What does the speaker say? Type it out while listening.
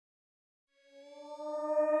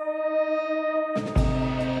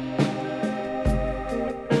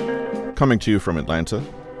Coming to you from Atlanta,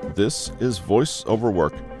 this is Voice Over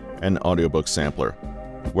Work, an audiobook sampler.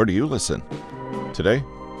 Where do you listen? Today,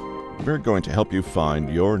 we're going to help you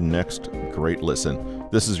find your next great listen.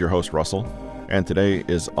 This is your host, Russell, and today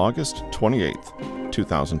is August 28th,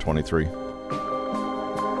 2023.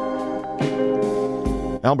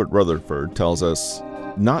 Albert Rutherford tells us,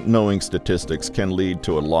 not knowing statistics can lead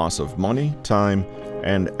to a loss of money, time,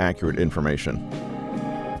 and accurate information.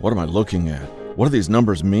 What am I looking at? What do these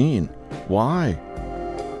numbers mean? Why?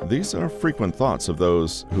 These are frequent thoughts of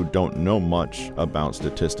those who don't know much about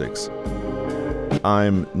statistics.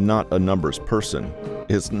 I'm not a numbers person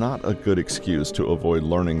is not a good excuse to avoid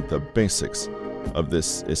learning the basics of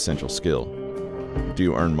this essential skill. Do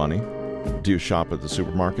you earn money? Do you shop at the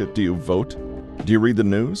supermarket? Do you vote? Do you read the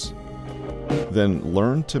news? Then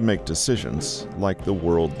learn to make decisions like the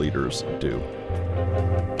world leaders do.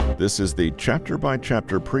 This is the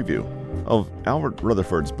chapter-by-chapter preview of Albert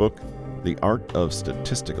Rutherford's book, The Art of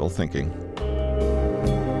Statistical Thinking.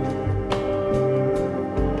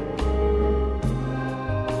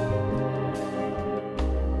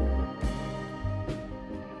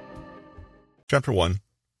 Chapter 1.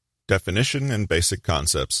 Definition and Basic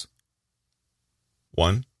Concepts.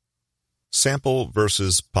 1. Sample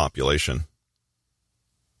versus population.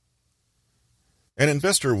 An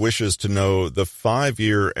investor wishes to know the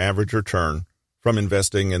 5-year average return from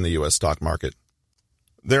investing in the U.S. stock market.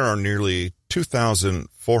 There are nearly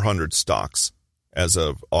 2,400 stocks, as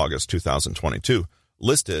of August 2022,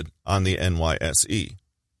 listed on the NYSE,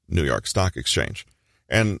 New York Stock Exchange,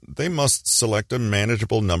 and they must select a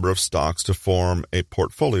manageable number of stocks to form a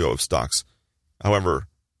portfolio of stocks. However,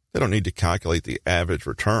 they don't need to calculate the average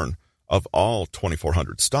return of all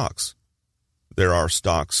 2,400 stocks. There are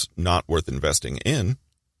stocks not worth investing in,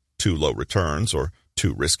 too low returns, or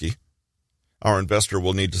too risky. Our investor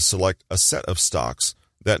will need to select a set of stocks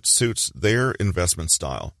that suits their investment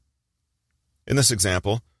style. In this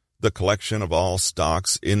example, the collection of all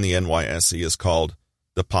stocks in the NYSE is called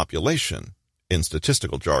the population in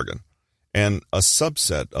statistical jargon, and a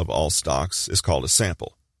subset of all stocks is called a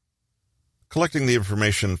sample. Collecting the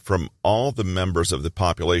information from all the members of the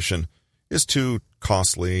population is too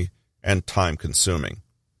costly and time-consuming,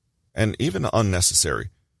 and even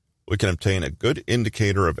unnecessary. We can obtain a good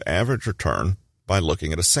indicator of average return by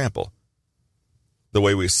looking at a sample. The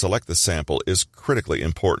way we select the sample is critically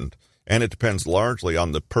important, and it depends largely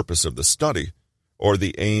on the purpose of the study or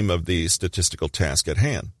the aim of the statistical task at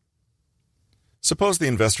hand. Suppose the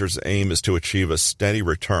investor's aim is to achieve a steady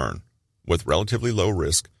return with relatively low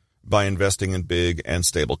risk by investing in big and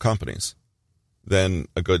stable companies. Then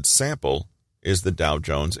a good sample is the Dow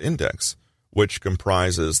Jones Index, which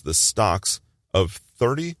comprises the stocks of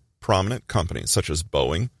 30 prominent companies such as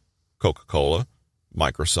Boeing, Coca-Cola,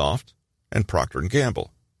 Microsoft, and Procter &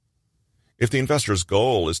 Gamble. If the investor's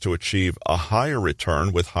goal is to achieve a higher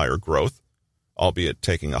return with higher growth, albeit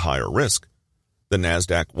taking a higher risk, the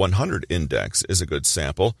NASDAQ 100 Index is a good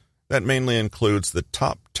sample that mainly includes the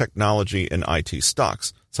top technology and IT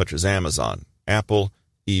stocks such as Amazon, Apple,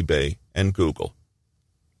 eBay, and Google.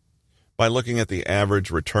 By looking at the average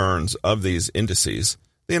returns of these indices,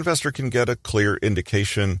 the investor can get a clear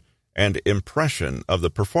indication and impression of the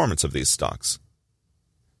performance of these stocks.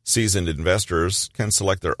 Seasoned investors can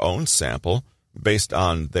select their own sample based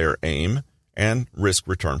on their aim and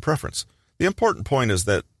risk-return preference. The important point is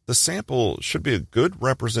that the sample should be a good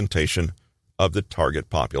representation of the target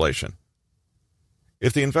population.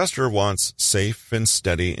 If the investor wants safe and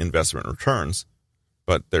steady investment returns,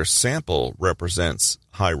 but their sample represents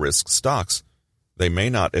high-risk stocks, they may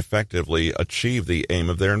not effectively achieve the aim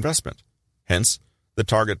of their investment. Hence, the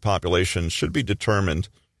target population should be determined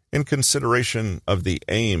in consideration of the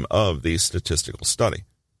aim of the statistical study.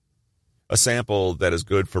 A sample that is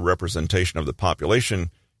good for representation of the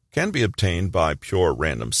population can be obtained by pure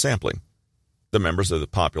random sampling. The members of the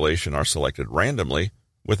population are selected randomly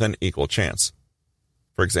with an equal chance.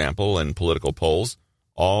 For example, in political polls,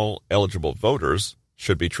 all eligible voters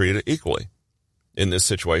should be treated equally. In this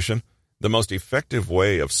situation, the most effective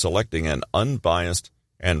way of selecting an unbiased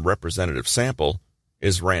and representative sample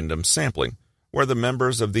is random sampling, where the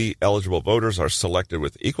members of the eligible voters are selected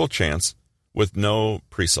with equal chance with no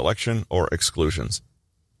pre-selection or exclusions.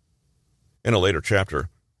 In a later chapter,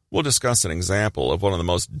 we'll discuss an example of one of the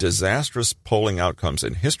most disastrous polling outcomes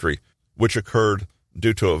in history, which occurred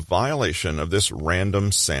due to a violation of this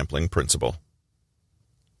random sampling principle.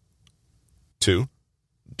 2.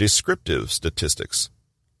 Descriptive statistics.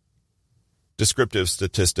 Descriptive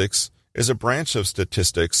statistics is a branch of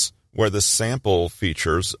statistics where the sample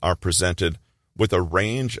features are presented with a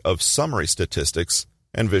range of summary statistics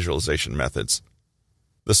and visualization methods.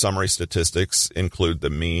 The summary statistics include the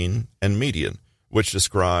mean and median, which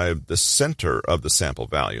describe the center of the sample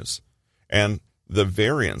values, and the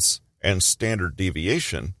variance and standard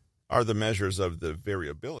deviation are the measures of the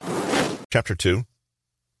variability. Chapter 2,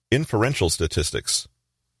 Inferential Statistics.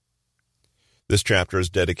 This chapter is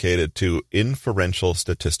dedicated to inferential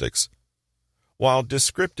statistics. While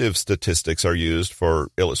descriptive statistics are used for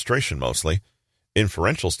illustration mostly,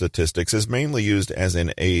 inferential statistics is mainly used as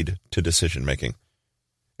an aid to decision-making.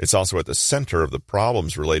 It's also at the center of the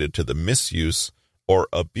problems related to the misuse or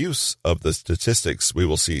abuse of the statistics we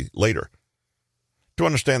will see later. To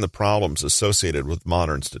understand the problems associated with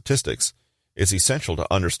modern statistics, it's essential to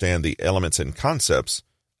understand the elements and concepts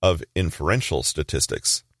of inferential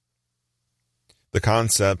statistics. The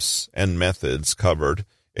concepts and methods covered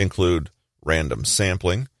include random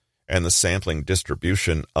sampling and the sampling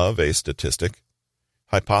distribution of a statistic,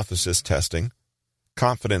 hypothesis testing,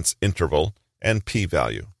 confidence interval, and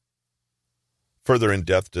p-value. Further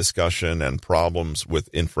in-depth discussion and problems with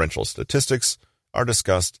inferential statistics are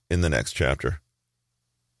discussed in the next chapter.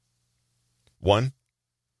 1.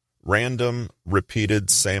 Random repeated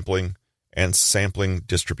sampling and sampling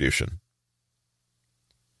distribution.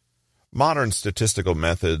 Modern statistical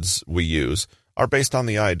methods we use are based on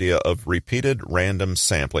the idea of repeated random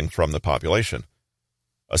sampling from the population.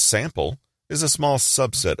 A sample is a small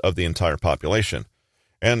subset of the entire population,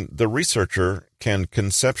 and the researcher can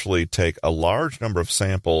conceptually take a large number of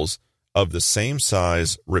samples of the same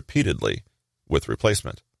size repeatedly with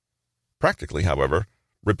replacement. Practically, however,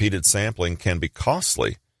 repeated sampling can be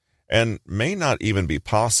costly and may not even be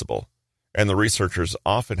possible, and the researchers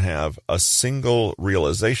often have a single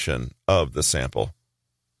realization of the sample.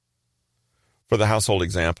 For the household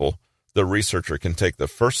example, the researcher can take the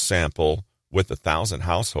first sample with 1,000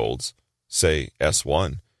 households, say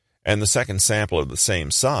S1, and the second sample of the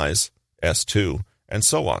same size, S2, and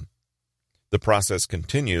so on. The process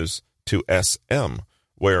continues to SM,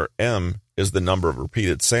 where M is the number of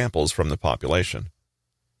repeated samples from the population.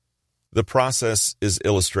 The process is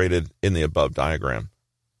illustrated in the above diagram.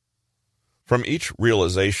 From each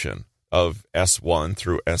realization of S1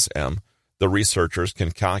 through SM, the researchers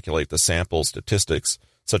can calculate the sample statistics,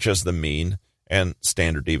 such as the mean and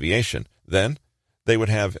standard deviation. Then, they would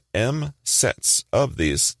have M sets of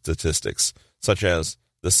these statistics, such as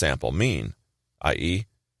the sample mean, i.e.,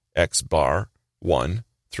 X bar 1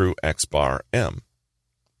 through X bar M.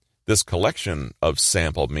 This collection of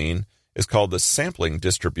sample mean is called the sampling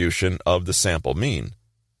distribution of the sample mean.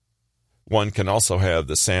 One can also have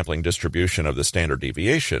the sampling distribution of the standard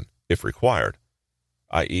deviation, if required,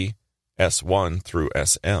 i.e., S1 through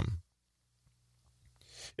SM.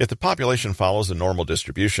 If the population follows a normal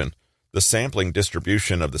distribution, the sampling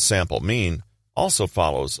distribution of the sample mean also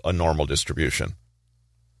follows a normal distribution.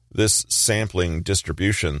 This sampling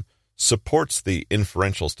distribution supports the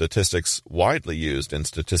inferential statistics widely used in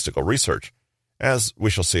statistical research, as we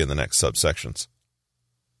shall see in the next subsections.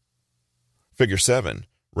 Figure 7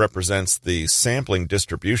 represents the sampling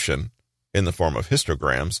distribution, in the form of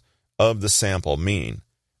histograms, of the sample mean,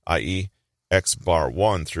 i.e., X bar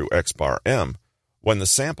 1 through X bar M, when the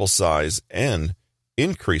sample size N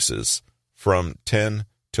increases from 10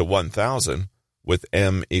 to 1,000 with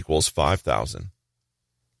M equals 5,000.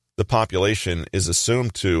 The population is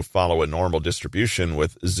assumed to follow a normal distribution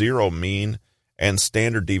with zero mean and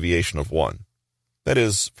standard deviation of 1. That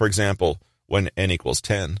is, for example, when N equals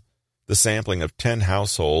 10, the sampling of 10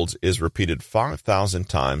 households is repeated 5,000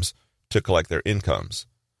 times to collect their incomes.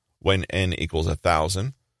 When N equals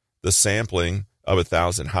 1,000, the sampling of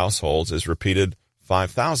 1,000 households is repeated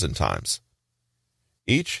 5,000 times.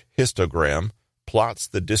 Each histogram plots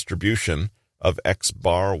the distribution of X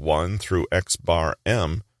bar 1 through X bar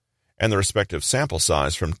M and the respective sample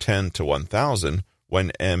size from 10 to 1,000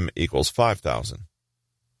 when M equals 5,000.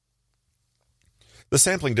 The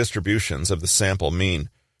sampling distributions of the sample mean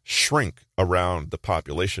shrink around the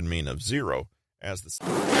population mean of 0 as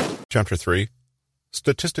the... Chapter 3,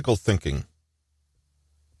 Statistical Thinking.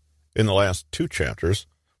 In the last 2 chapters,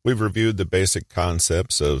 we've reviewed the basic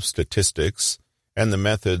concepts of statistics and the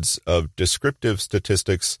methods of descriptive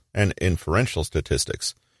statistics and inferential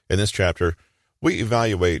statistics. In this chapter, we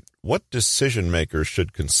evaluate what decision makers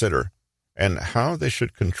should consider and how they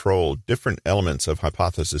should control different elements of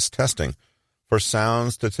hypothesis testing for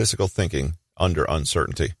sound statistical thinking under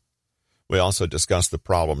uncertainty. We also discuss the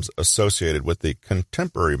problems associated with the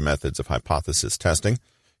contemporary methods of hypothesis testing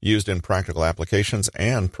used in practical applications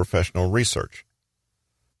and professional research.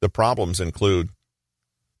 The problems include: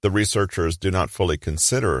 the researchers do not fully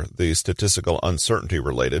consider the statistical uncertainty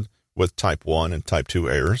related with type 1 and type 2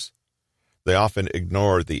 errors. They often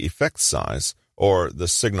ignore the effect size or the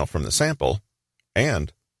signal from the sample,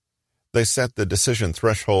 and they set the decision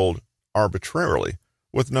threshold arbitrarily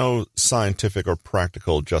with no scientific or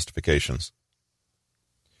practical justifications.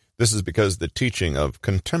 This is because the teaching of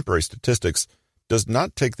contemporary statistics does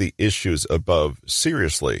not take the issues above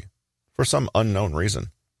seriously for some unknown reason.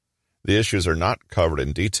 The issues are not covered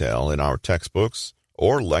in detail in our textbooks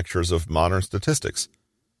or lectures of modern statistics.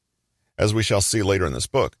 As we shall see later in this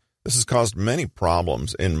book, this has caused many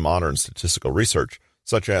problems in modern statistical research,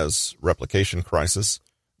 such as replication crisis,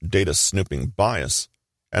 data snooping bias,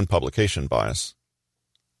 and publication bias.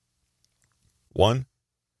 1.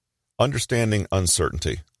 Understanding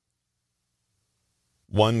uncertainty.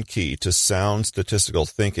 One key to sound statistical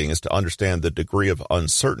thinking is to understand the degree of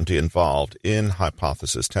uncertainty involved in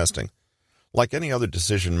hypothesis testing. Like any other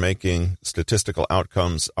decision-making, statistical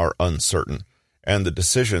outcomes are uncertain, and the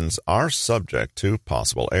decisions are subject to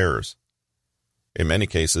possible errors. In many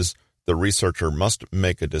cases, the researcher must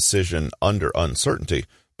make a decision under uncertainty,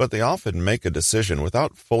 but they often make a decision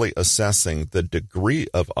without fully assessing the degree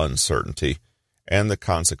of uncertainty and the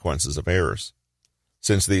consequences of errors.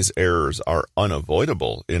 Since these errors are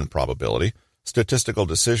unavoidable in probability, statistical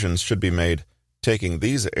decisions should be made taking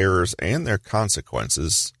these errors and their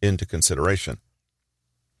consequences into consideration.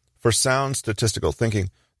 For sound statistical thinking,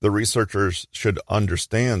 the researchers should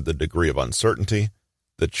understand the degree of uncertainty,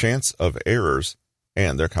 the chance of errors,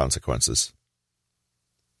 and their consequences.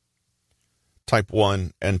 Type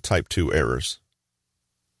 1 and Type 2 errors.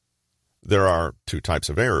 There are two types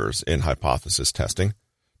of errors in hypothesis testing.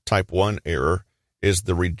 Type 1 error is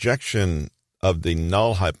the rejection of the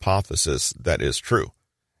null hypothesis that is true,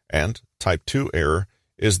 and Type 2 error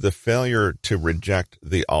is the failure to reject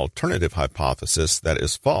the alternative hypothesis that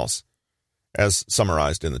is false, as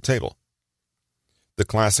summarized in the table. The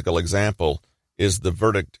classical example is the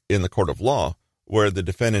verdict in the court of law, where the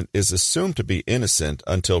defendant is assumed to be innocent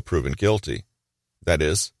until proven guilty. That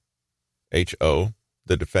is, H.O.,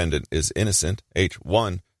 the defendant is innocent,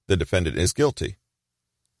 H1, the defendant is guilty.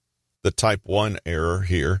 The Type 1 error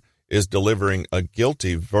here is delivering a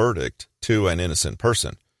guilty verdict to an innocent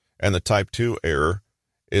person, and the Type 2 error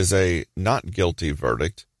is a not guilty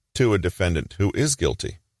verdict to a defendant who is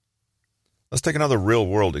guilty. Let's take another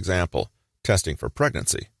real-world example, testing for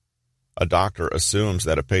pregnancy. A doctor assumes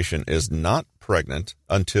that a patient is not pregnant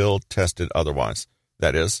until tested otherwise.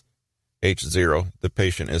 That is, H0, the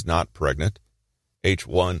patient is not pregnant.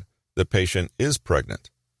 H1, the patient is pregnant.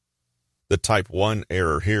 The Type 1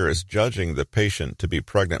 error here is judging the patient to be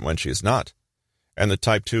pregnant when she is not, and the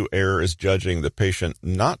Type 2 error is judging the patient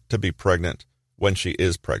not to be pregnant when she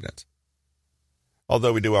is pregnant.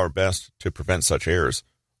 Although we do our best to prevent such errors,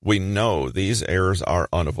 we know these errors are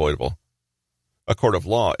unavoidable. A court of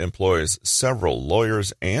law employs several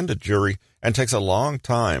lawyers and a jury and takes a long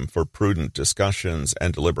time for prudent discussions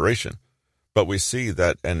and deliberation, but we see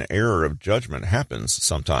that an error of judgment happens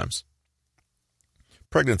sometimes.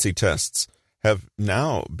 Pregnancy tests have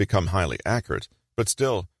now become highly accurate, but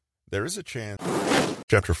still, there is a chance.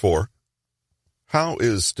 Chapter 4. How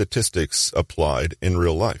is statistics applied in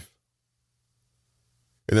real life?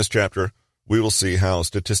 In this chapter, we will see how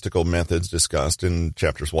statistical methods discussed in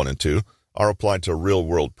chapters 1 and 2 are applied to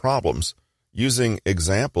real-world problems using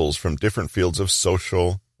examples from different fields of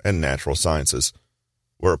social and natural sciences.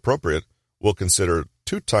 Where appropriate, we'll consider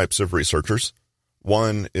two types of researchers.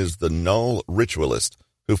 One is the null ritualist,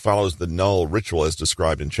 who follows the null ritual as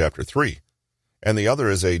described in Chapter 3, and the other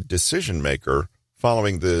is a decision-maker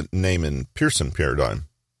following the Neyman-Pearson paradigm.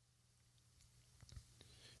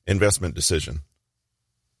 Investment decision.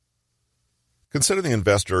 Consider the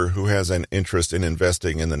investor who has an interest in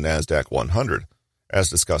investing in the NASDAQ 100, as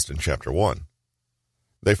discussed in Chapter 1.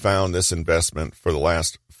 They found this investment for the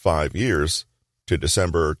last 5 years, to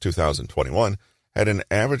December 2021, had an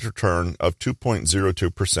average return of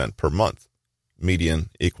 2.02% per month. Median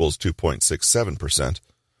equals 2.67%,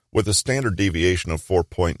 with a standard deviation of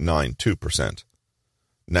 4.92%.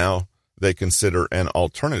 Now, they consider an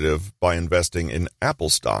alternative by investing in Apple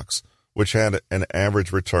stocks, which had an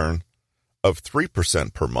average return of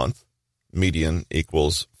 3% per month. Median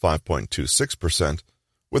equals 5.26%,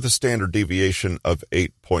 with a standard deviation of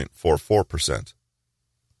 8.44%.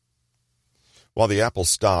 While the Apple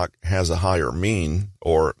stock has a higher mean,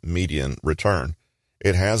 or median, return,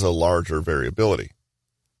 it has a larger variability.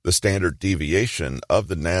 The standard deviation of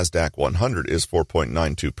the NASDAQ 100 is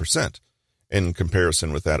 4.92%, in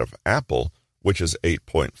comparison with that of Apple, which is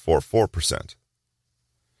 8.44%.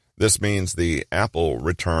 This means the Apple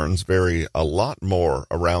returns vary a lot more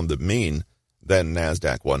around the mean than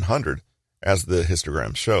NASDAQ 100, as the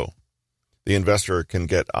histograms show. The investor can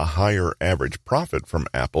get a higher average profit from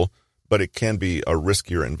Apple but it can be a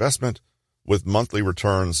riskier investment with monthly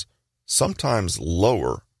returns sometimes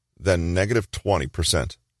lower than negative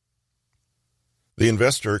 20%. The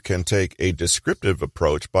investor can take a descriptive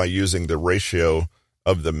approach by using the ratio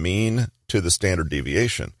of the mean to the standard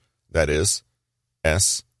deviation, that is,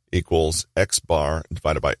 S equals X bar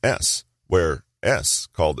divided by S, where S,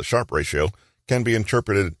 called the Sharpe ratio, can be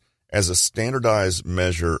interpreted as a standardized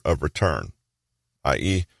measure of return,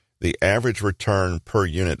 i.e., the average return per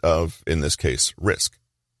unit of, in this case, risk.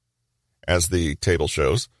 As the table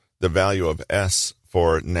shows, the value of S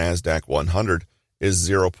for NASDAQ 100 is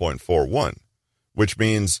 0.41, which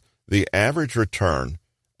means the average return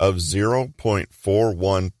of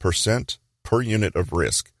 0.41% per unit of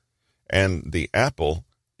risk, and the Apple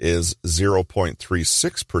is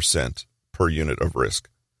 0.36% per unit of risk.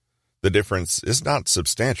 The difference is not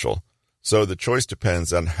substantial, so the choice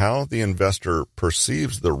depends on how the investor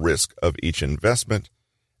perceives the risk of each investment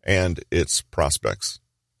and its prospects.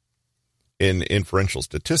 In inferential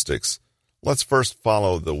statistics, let's first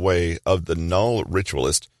follow the way of the null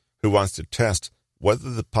ritualist who wants to test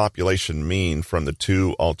whether the population mean from the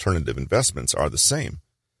two alternative investments are the same.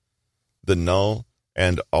 The null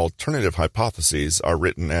and alternative hypotheses are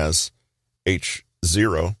written as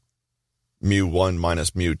H0, mu1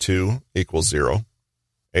 minus mu2 equals 0,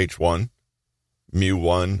 H1,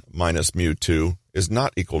 mu1 minus mu2 is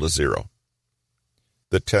not equal to 0.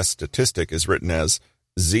 The test statistic is written as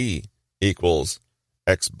Z equals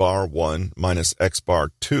X bar 1 minus X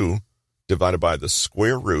bar 2 divided by the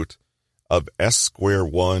square root of S square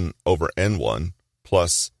 1 over N1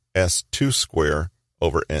 plus S2 square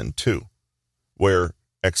over N2, where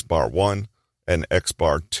X bar 1 and X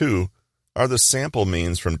bar 2 are the sample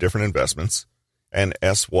means from different investments, and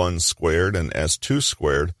S1 squared and S2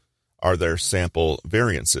 squared are their sample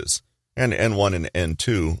variances, and N1 and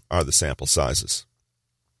N2 are the sample sizes.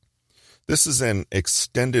 This is an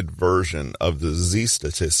extended version of the Z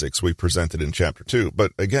statistics we presented in Chapter 2,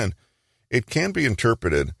 but again, it can be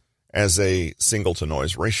interpreted as a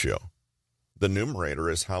single-to-noise ratio. The numerator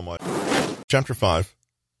is how much. Chapter 5,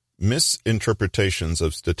 Misinterpretations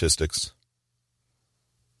of Statistics.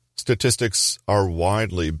 Statistics are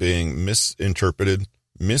widely being misinterpreted,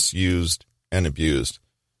 misused, and abused.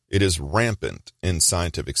 It is rampant in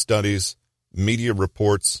scientific studies, media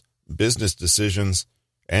reports, business decisions,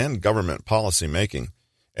 and government policy making,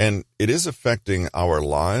 and it is affecting our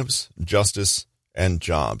lives, justice, and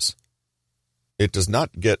jobs. It does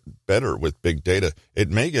not get better with big data. It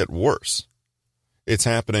may get worse. It's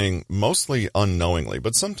happening mostly unknowingly,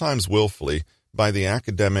 but sometimes willfully, by the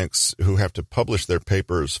academics who have to publish their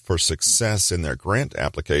papers for success in their grant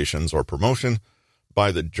applications or promotion, by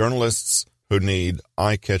the journalists who need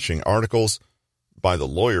eye-catching articles, by the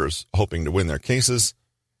lawyers hoping to win their cases,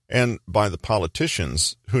 and by the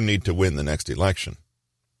politicians who need to win the next election.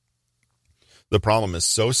 The problem is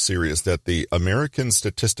so serious that the American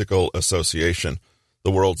Statistical Association,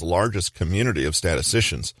 the world's largest community of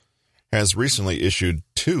statisticians, has recently issued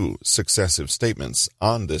 2 successive statements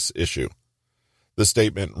on this issue. The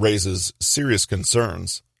statement raises serious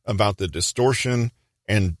concerns about the distortion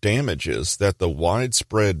and damages that the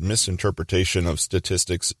widespread misinterpretation of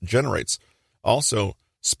statistics generates, also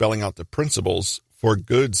spelling out the principles for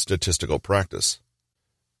good statistical practice.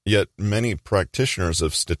 Yet many practitioners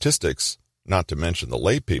of statistics, not to mention the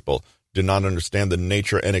lay people, do not understand the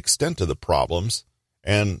nature and extent of the problems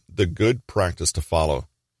and the good practice to follow.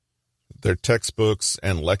 Their textbooks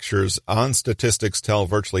and lectures on statistics tell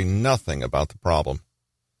virtually nothing about the problem.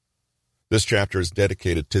 This chapter is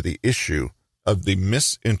dedicated to the issue of the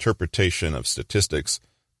misinterpretation of statistics,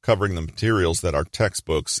 covering the materials that our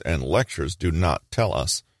textbooks and lectures do not tell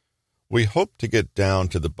us. We hope to get down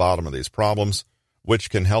to the bottom of these problems,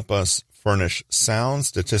 which can help us furnish sound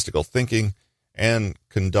statistical thinking and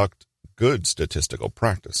conduct good statistical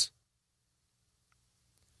practice.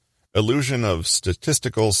 Illusion of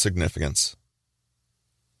statistical significance.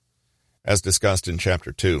 As discussed in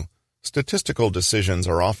Chapter 2, statistical decisions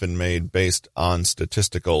are often made based on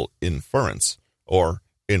statistical inference, or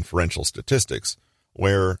inferential statistics,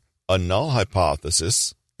 where a null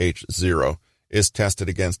hypothesis, H0, is tested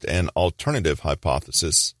against an alternative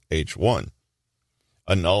hypothesis, H1.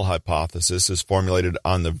 A null hypothesis is formulated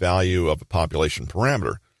on the value of a population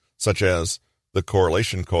parameter, such as the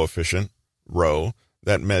correlation coefficient, rho,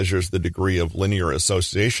 that measures the degree of linear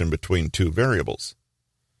association between two variables.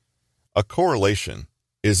 A correlation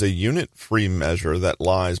is a unit-free measure that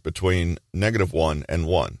lies between -1 and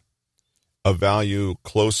 1. A value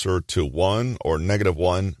closer to 1 or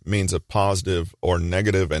 -1 means a positive or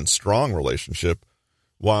negative and strong relationship,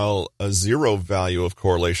 while a zero value of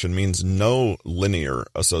correlation means no linear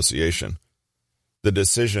association. The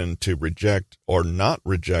decision to reject or not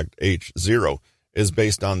reject H0 is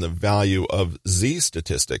based on the value of Z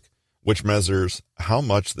statistic, which measures how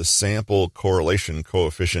much the sample correlation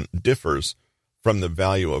coefficient differs from the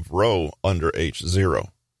value of rho under H0.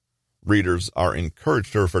 Readers are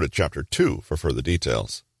encouraged to refer to Chapter 2 for further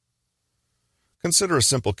details. Consider a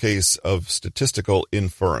simple case of statistical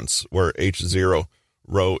inference where H0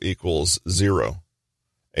 rho equals 0.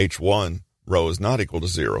 H1 rho is not equal to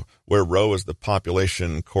 0, where rho is the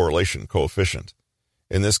population correlation coefficient.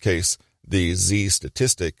 In this case, the Z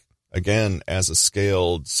statistic, again as a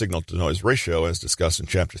scaled signal-to-noise ratio as discussed in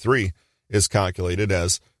Chapter 3, is calculated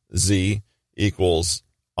as Z equals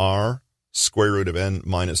R square root of n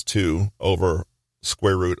minus 2 over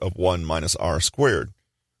square root of 1 minus R squared,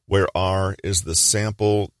 where R is the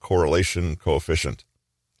sample correlation coefficient.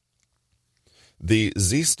 The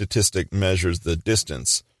Z statistic measures the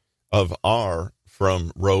distance of R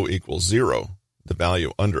from rho equals 0, the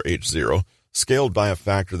value under H0, scaled by a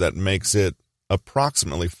factor that makes it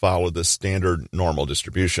approximately follow the standard normal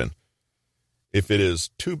distribution. If it is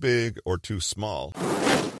too big or too small.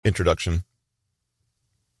 Introduction.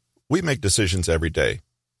 We make decisions every day.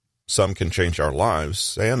 Some can change our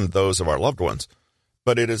lives and those of our loved ones,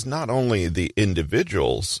 but it is not only the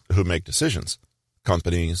individuals who make decisions.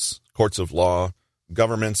 Companies, courts of law,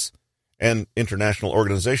 governments, and international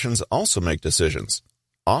organizations also make decisions,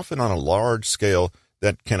 often on a large scale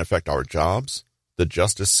that can affect our jobs, the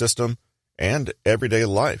justice system, and everyday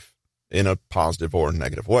life in a positive or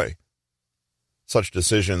negative way. Such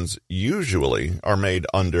decisions usually are made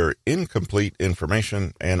under incomplete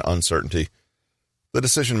information and uncertainty. The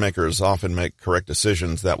decision makers often make correct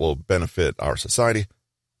decisions that will benefit our society,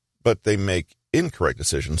 but they make incorrect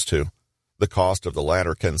decisions too. The cost of the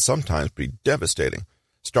latter can sometimes be devastating,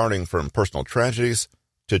 starting from personal tragedies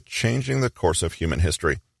to changing the course of human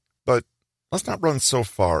history. But let's not run so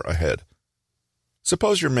far ahead.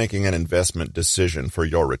 Suppose you're making an investment decision for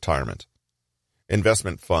your retirement.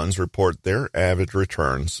 Investment funds report their average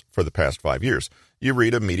returns for the past 5 years. You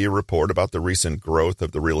read a media report about the recent growth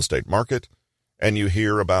of the real estate market, and you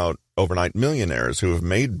hear about overnight millionaires who have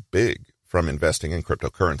made big from investing in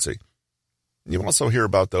cryptocurrency. You also hear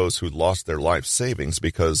about those who lost their life savings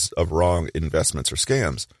because of wrong investments or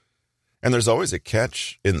scams. And there's always a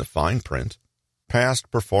catch in the fine print.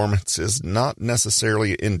 Past performance is not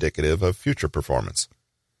necessarily indicative of future performance.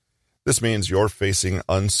 This means you're facing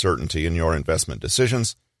uncertainty in your investment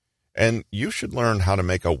decisions, and you should learn how to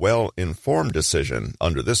make a well-informed decision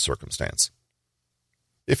under this circumstance.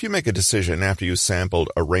 If you make a decision after you sampled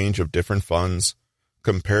a range of different funds,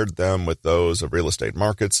 compared them with those of real estate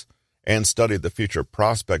markets, and studied the future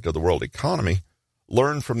prospect of the world economy,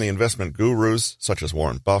 learn from the investment gurus such as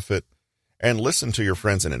Warren Buffett, and listen to your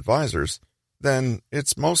friends and advisors, then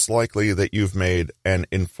it's most likely that you've made an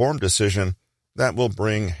informed decision that will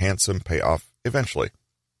bring handsome payoff eventually.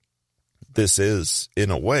 This is, in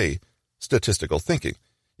a way, statistical thinking.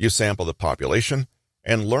 You sample the population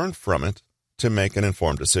and learn from it to make an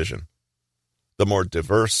informed decision. The more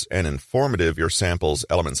diverse and informative your sample's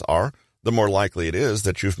elements are, the more likely it is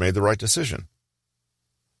that you've made the right decision.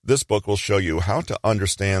 This book will show you how to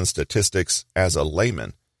understand statistics as a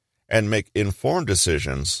layman and make informed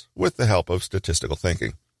decisions with the help of statistical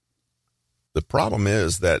thinking. The problem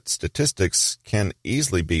is that statistics can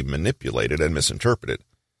easily be manipulated and misinterpreted.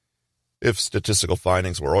 If statistical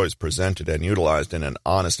findings were always presented and utilized in an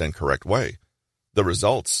honest and correct way, the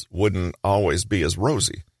results wouldn't always be as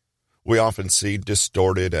rosy. We often see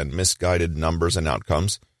distorted and misguided numbers and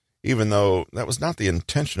outcomes, even though that was not the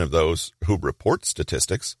intention of those who report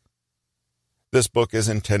statistics. This book is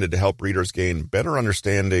intended to help readers gain better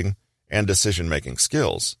understanding and decision-making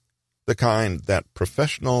skills, the kind that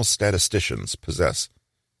professional statisticians possess.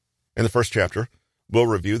 In the first chapter, we'll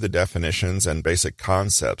review the definitions and basic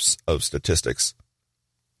concepts of statistics.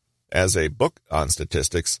 As a book on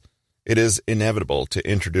statistics, it is inevitable to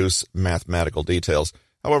introduce mathematical details.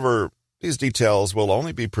 However, these details will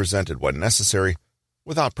only be presented when necessary,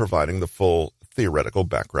 without providing the full theoretical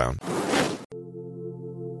background.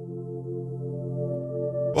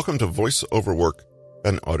 Welcome to Voice Over Work,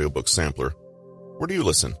 an audiobook sampler. Where do you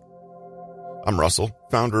listen? I'm Russell,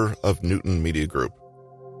 founder of Newton Media Group.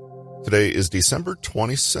 Today is December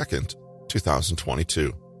 22nd,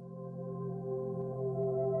 2022.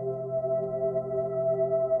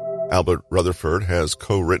 Albert Rutherford has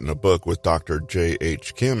co-written a book with Dr.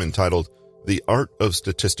 J.H. Kim entitled The Art of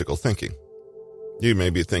Statistical Thinking. You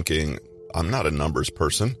may be thinking, I'm not a numbers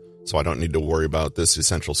person, so I don't need to worry about this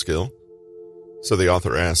essential skill. So the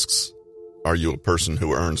author asks, Are you a person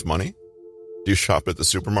who earns money? Do you shop at the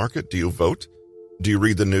supermarket? Do you vote? Do you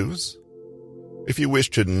read the news? If you wish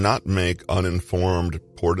to not make uninformed,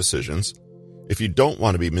 poor decisions, if you don't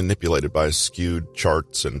want to be manipulated by skewed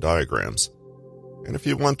charts and diagrams, and if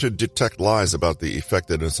you want to detect lies about the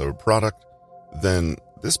effectiveness of a product, then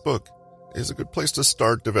this book is a good place to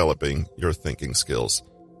start developing your thinking skills.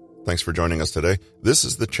 Thanks for joining us today. This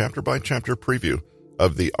is the chapter-by-chapter preview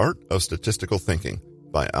of The Art of Statistical Thinking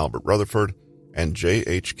by Albert Rutherford and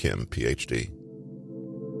J.H. Kim, PhD.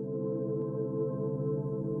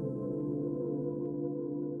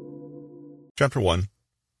 Chapter 1.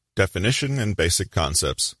 Definition and Basic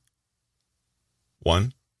Concepts.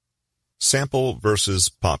 1. Sample versus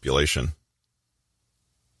population.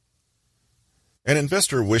 An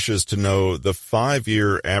investor wishes to know the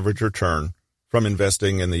 5-year average return from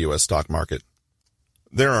investing in the U.S. stock market.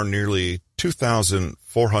 There are nearly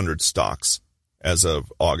 2,400 stocks, as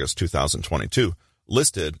of August 2022,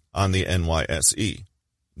 listed on the NYSE,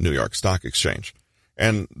 New York Stock Exchange,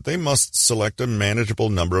 and they must select a manageable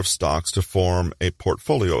number of stocks to form a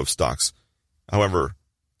portfolio of stocks. However,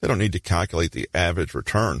 they don't need to calculate the average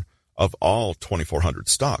return of all 2,400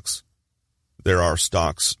 stocks. There are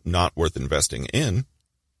stocks not worth investing in,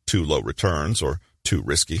 too low returns or too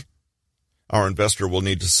risky. Our investor will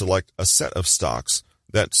need to select a set of stocks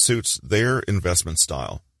that suits their investment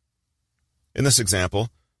style. In this example,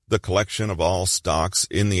 the collection of all stocks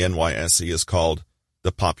in the NYSE is called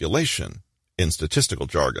the population in statistical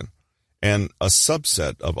jargon, and a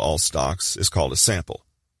subset of all stocks is called a sample.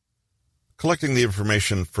 Collecting the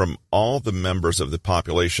information from all the members of the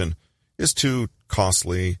population is too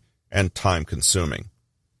costly and time-consuming,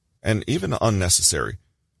 and even unnecessary.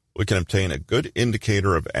 We can obtain a good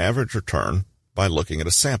indicator of average return by looking at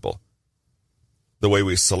a sample. The way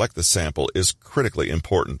we select the sample is critically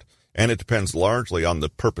important, and it depends largely on the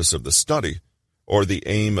purpose of the study or the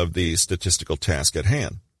aim of the statistical task at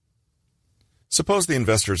hand. Suppose the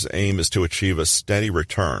investor's aim is to achieve a steady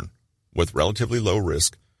return with relatively low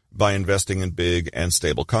risk by investing in big and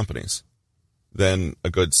stable companies. Then a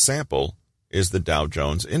good sample is the Dow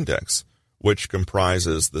Jones Index, which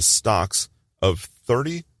comprises the stocks of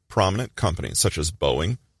 30 prominent companies such as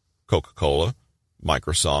Boeing, Coca-Cola,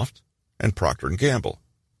 Microsoft, and Procter & Gamble.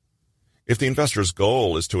 If the investor's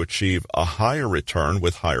goal is to achieve a higher return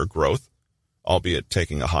with higher growth, albeit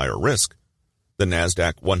taking a higher risk, the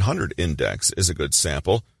NASDAQ 100 Index is a good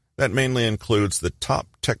sample that mainly includes the top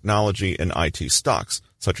technology and IT stocks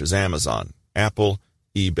such as Amazon, Apple,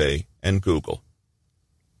 eBay, and Google.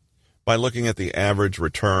 By looking at the average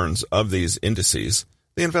returns of these indices,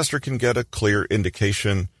 the investor can get a clear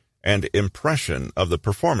indication and impression of the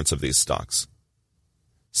performance of these stocks.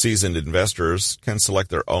 Seasoned investors can select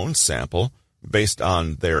their own sample based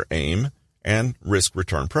on their aim and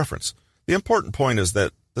risk-return preference. The important point is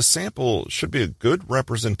that the sample should be a good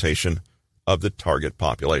representation of the target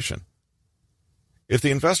population. If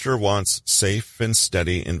the investor wants safe and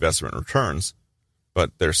steady investment returns,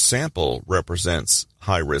 but their sample represents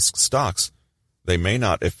high-risk stocks, they may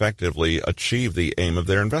not effectively achieve the aim of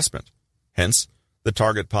their investment. Hence, the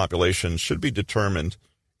target population should be determined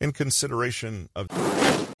in consideration of...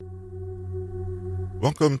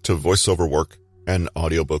 Welcome to VoiceOver Work, an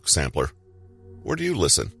audiobook sampler. Where do you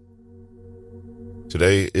listen?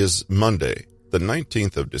 Today is Monday, the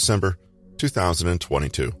 19th of December,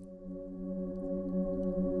 2022.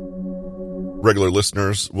 Regular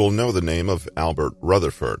listeners will know the name of Albert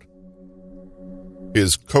Rutherford. He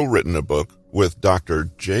has co-written a book with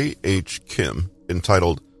Dr. J.H. Kim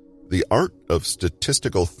entitled The Art of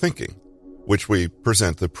Statistical Thinking, which we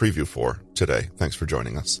present the preview for today. Thanks for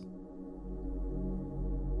joining us.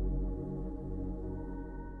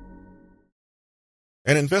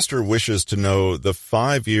 An investor wishes to know the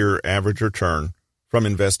 5-year average return from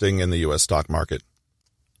investing in the U.S. stock market.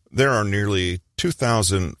 There are nearly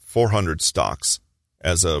 2,400 stocks,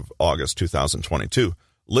 as of August 2022,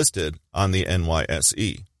 listed on the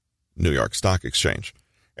NYSE, New York Stock Exchange,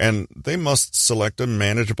 and they must select a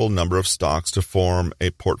manageable number of stocks to form a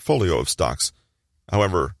portfolio of stocks.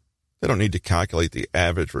 However, they don't need to calculate the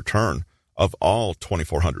average return of all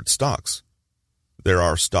 2,400 stocks. There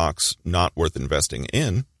are stocks not worth investing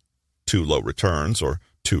in, too low returns or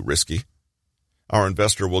too risky. Our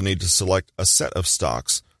investor will need to select a set of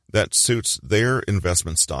stocks that suits their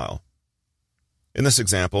investment style. In this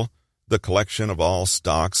example, the collection of all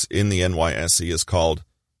stocks in the NYSE is called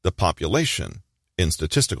the population in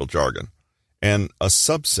statistical jargon, and a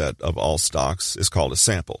subset of all stocks is called a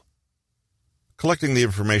sample. Collecting the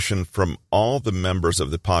information from all the members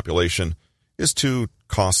of the population is too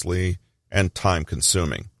costly and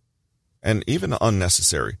time-consuming, and even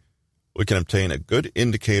unnecessary. we can obtain a good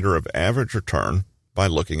indicator of average return by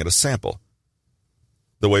looking at a sample.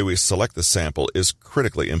 The way we select the sample is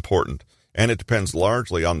critically important, and it depends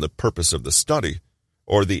largely on the purpose of the study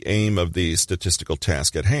or the aim of the statistical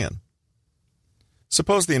task at hand.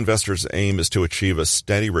 Suppose the investor's aim is to achieve a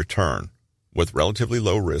steady return with relatively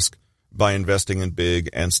low risk by investing in big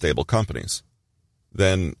and stable companies.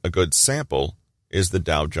 Then a good sample is the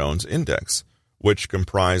Dow Jones Index, which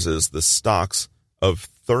comprises the stocks of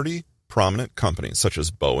 30 prominent companies such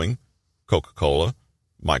as Boeing, Coca-Cola,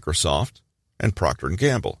 Microsoft, and Procter &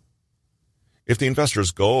 Gamble. If the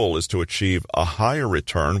investor's goal is to achieve a higher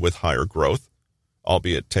return with higher growth,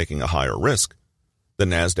 albeit taking a higher risk, the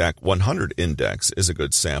NASDAQ 100 Index is a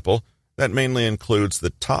good sample that mainly includes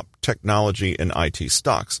the top technology and IT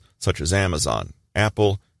stocks such as Amazon,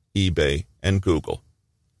 Apple, eBay, and Google.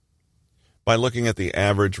 By looking at the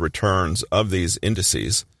average returns of these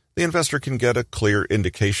indices, the investor can get a clear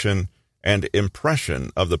indication and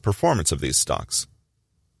impression of the performance of these stocks.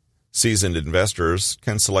 Seasoned investors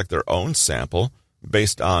can select their own sample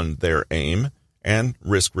based on their aim and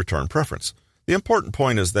risk-return preference. The important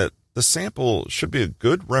point is that the sample should be a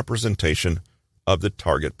good representation of the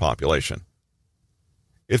target population.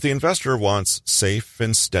 If the investor wants safe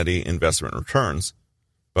and steady investment returns,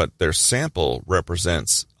 but their sample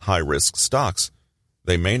represents high-risk stocks,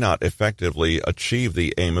 they may not effectively achieve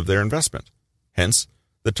the aim of their investment. Hence,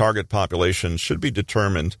 the target population should be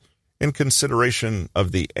determined in consideration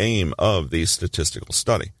of the aim of the statistical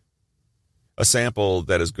study. A sample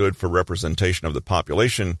that is good for representation of the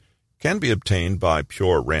population can be obtained by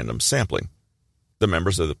pure random sampling. The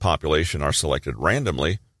members of the population are selected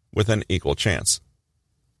randomly with an equal chance.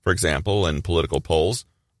 For example, in political polls,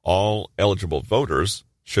 all eligible voters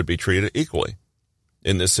should be treated equally.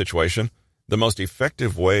 In this situation, the most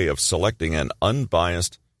effective way of selecting an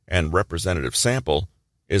unbiased and representative sample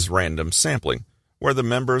is random sampling, where the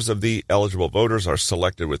members of the eligible voters are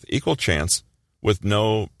selected with equal chance with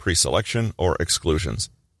no preselection or exclusions.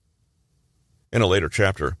 In a later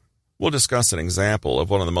chapter, we'll discuss an example of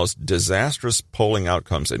one of the most disastrous polling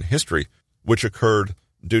outcomes in history, which occurred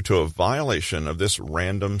due to a violation of this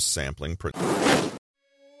random sampling principle.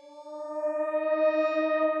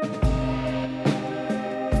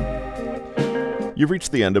 You've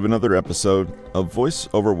reached the end of another episode of Voice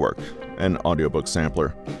Over Work, an audiobook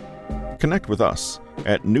sampler. Connect with us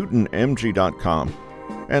at newtonmg.com,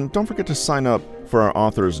 and don't forget to sign up for our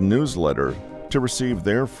author's newsletter to receive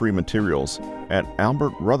their free materials at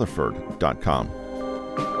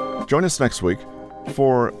albertrutherford.com. Join us next week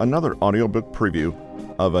for another audiobook preview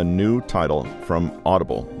of a new title from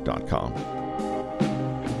audible.com.